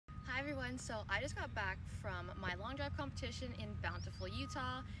everyone, so I just got back from my long drive competition in Bountiful,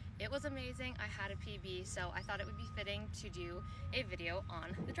 Utah. It was amazing. I had a PB, so I thought it would be fitting to do a video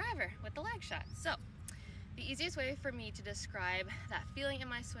on the driver with the Lagshot. So the easiest way for me to describe that feeling in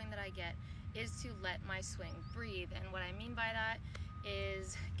my swing that I get is to let my swing breathe. And what I mean by that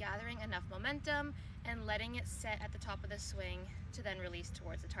is gathering enough momentum and letting it set at the top of the swing to then release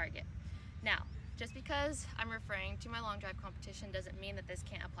towards the target. Now, just because I'm referring to my long drive competition doesn't mean that this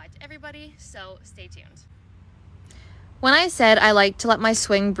can't apply to everybody, so stay tuned. When I said I like to let my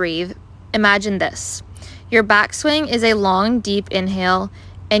swing breathe, imagine this. Your backswing is a long, deep inhale,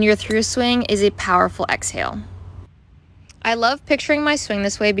 and your through swing is a powerful exhale. I love picturing my swing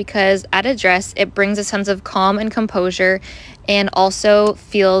this way because at address, it brings a sense of calm and composure and also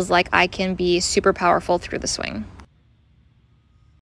feels like I can be super powerful through the swing.